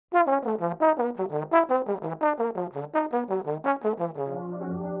Welcome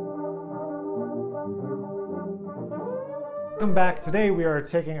back. Today we are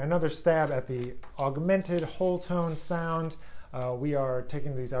taking another stab at the augmented whole tone sound. We are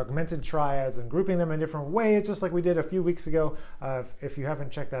taking these augmented triads and grouping them in different ways, just like we did a few weeks ago. If you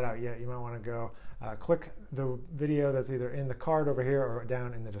haven't checked that out yet, you might want to go click the video that's either in the card over here or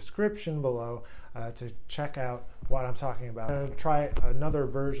down in the description below to check out what I'm talking about. I'm going to try another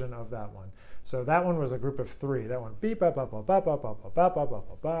version of that one. So that one was a group of 3. That one beep ba ba ba ba ba ba ba ba ba ba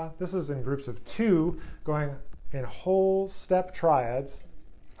ba. This is in groups of 2 going in whole step triads,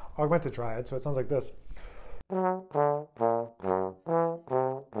 augmented triads, so it sounds like this.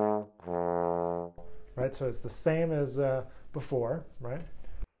 Right, so it's the same as before, right?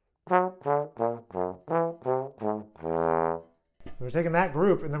 We're taking that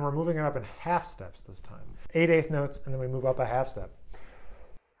group and then we're moving it up in half steps this time. 8/8 notes, and then we move up a half step.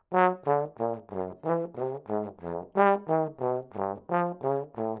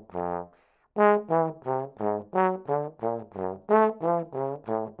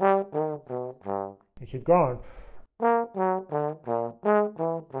 You keep going.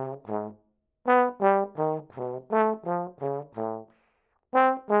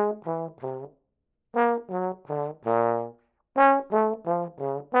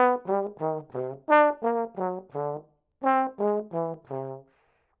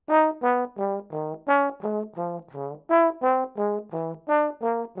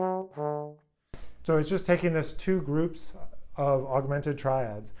 So it's just taking this 2 groups of augmented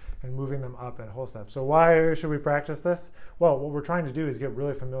triads and moving them up in whole step. So why should we practice this? Well, what we're trying to do is get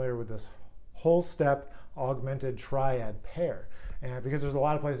really familiar with this whole step augmented triad pair. And because there's a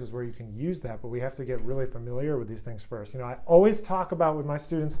lot of places where you can use that, but we have to get really familiar with these things first. You know, I always talk about with my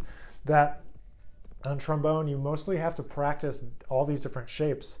students that on trombone, you mostly have to practice all these different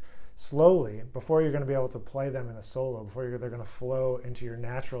shapes slowly before you're going to be able to play them in a solo, before they're going to flow into your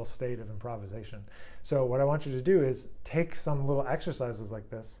natural state of improvisation. So what I want you to do is take some little exercises like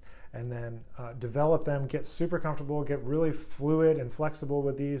this and then develop them, get super comfortable, get really fluid and flexible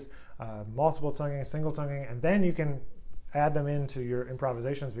with these, multiple tonguing, single tonguing, and then you can add them into your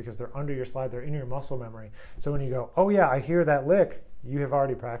improvisations because they're under your slide, they're in your muscle memory. So when you go, oh yeah, I hear that lick, you have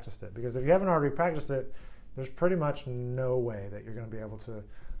already practiced it. Because if you haven't already practiced it, there's pretty much no way that you're going to be able to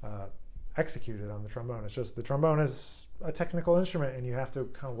execute it on the trombone. It's just the trombone is a technical instrument and you have to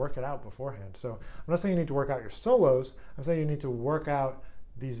kind of work it out beforehand. So I'm not saying you need to work out your solos, I'm saying you need to work out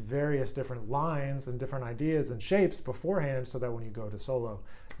these various different lines and different ideas and shapes beforehand so that when you go to solo,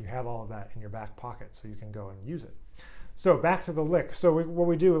 you have all of that in your back pocket so you can go and use it. So back to the lick. So what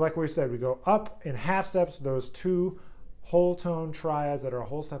we do, like we said, we go up in half steps, those 2 whole tone triads that are a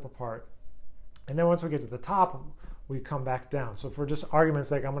whole step apart. And then once we get to the top, we come back down. So for just argument's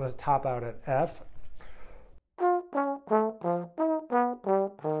sake, I'm going to top out at F.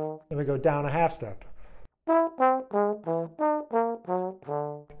 Then we go down a half step.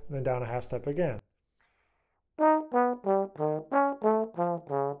 Then down a half step again.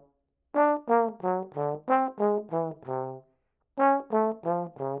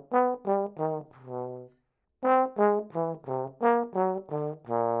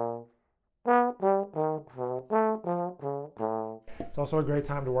 It's also a great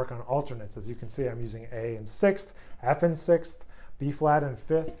time to work on alternates. As you can see, I'm using A in 6th, F in 6th, B flat in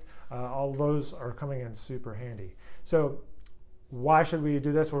 5th. All those are coming in super handy. So why should we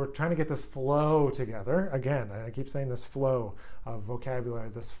do this? Well, we're trying to get this flow together. Again, I keep saying this flow of vocabulary,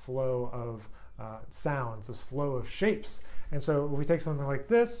 this flow of sounds, this flow of shapes. And so if we take something like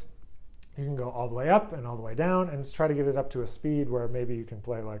this, you can go all the way up and all the way down and try to get it up to a speed where maybe you can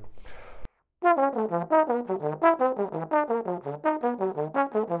play like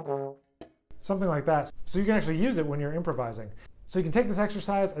something like that. So you can actually use it when you're improvising. So you can take this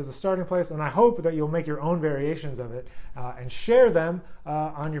exercise as a starting place, and I hope that you'll make your own variations of it and share them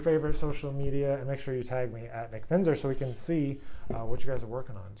on your favorite social media, and make sure you tag me at Finzer so we can see what you guys are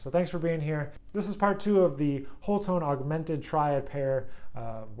working on. So thanks for being here. This is part 2 of the whole tone augmented triad pair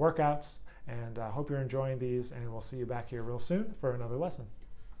workouts, and I hope you're enjoying these, and we'll see you back here real soon for another lesson.